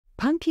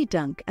Punky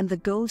Dunk and the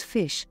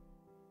Goldfish.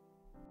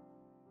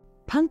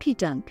 Punky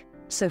Dunk,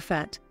 so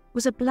fat,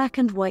 was a black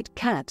and white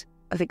cat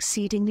of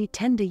exceedingly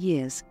tender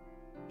years.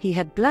 He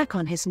had black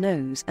on his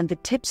nose and the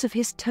tips of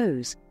his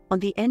toes, on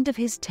the end of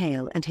his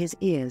tail and his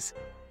ears.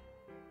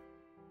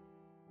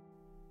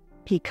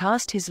 He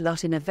cast his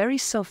lot in a very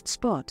soft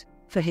spot,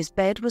 for his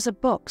bed was a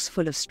box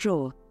full of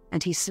straw,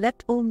 and he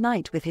slept all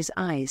night with his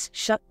eyes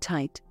shut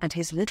tight and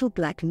his little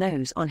black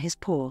nose on his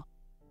paw.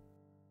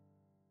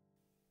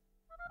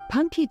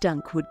 Punky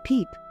Dunk would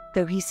peep,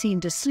 though he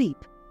seemed asleep,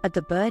 at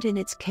the bird in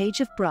its cage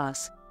of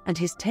brass, and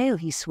his tail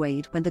he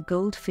swayed when the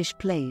goldfish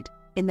played,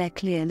 in their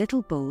clear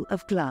little bowl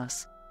of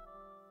glass.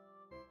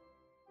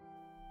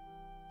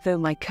 Though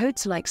my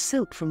coat's like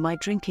silk from my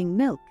drinking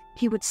milk,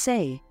 he would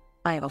say,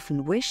 I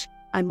often wish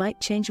I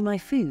might change my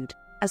food,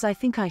 as I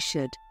think I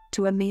should,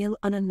 to a meal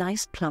on a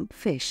nice plump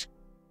fish.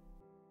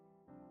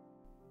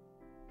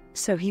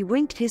 So he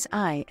winked his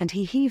eye and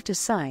he heaved a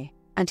sigh,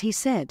 and he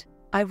said,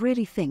 I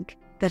really think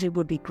that it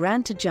would be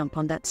grand to jump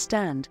on that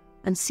stand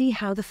and see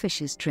how the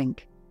fishes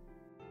drink.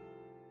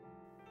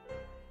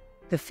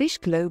 The fish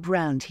globe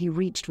round he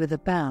reached with a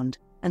bound,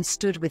 and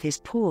stood with his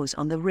paws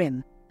on the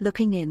rim,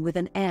 looking in with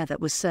an air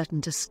that was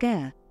certain to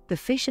scare the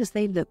fish as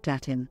they looked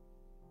at him.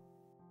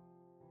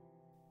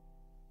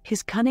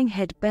 His cunning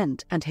head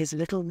bent and his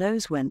little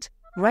nose went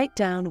right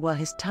down while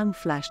his tongue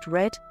flashed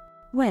red,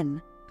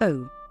 when,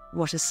 oh,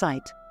 what a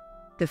sight!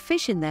 The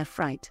fish in their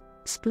fright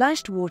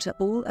splashed water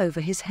all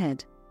over his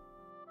head.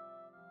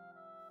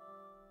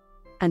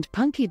 And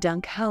Punky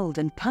Dunk howled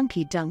and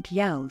Punky Dunk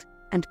yowled,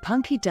 and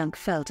Punky Dunk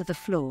fell to the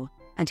floor,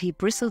 and he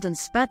bristled and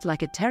spat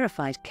like a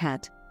terrified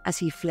cat as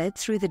he fled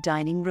through the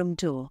dining room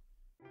door.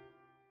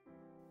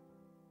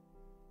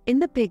 In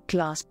the big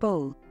glass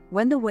bowl,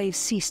 when the waves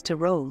ceased to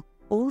roll,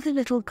 all the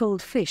little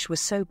goldfish were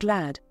so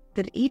glad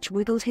that each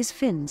wiggled his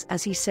fins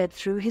as he said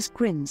through his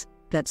grins,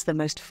 that's the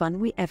most fun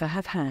we ever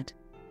have had.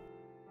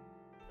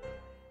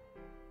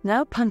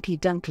 Now Punky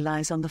Dunk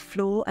lies on the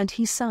floor and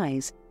he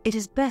sighs, it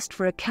is best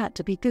for a cat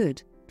to be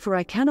good, for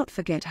I cannot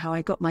forget how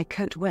I got my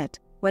coat wet,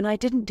 when I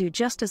didn't do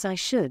just as I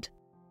should.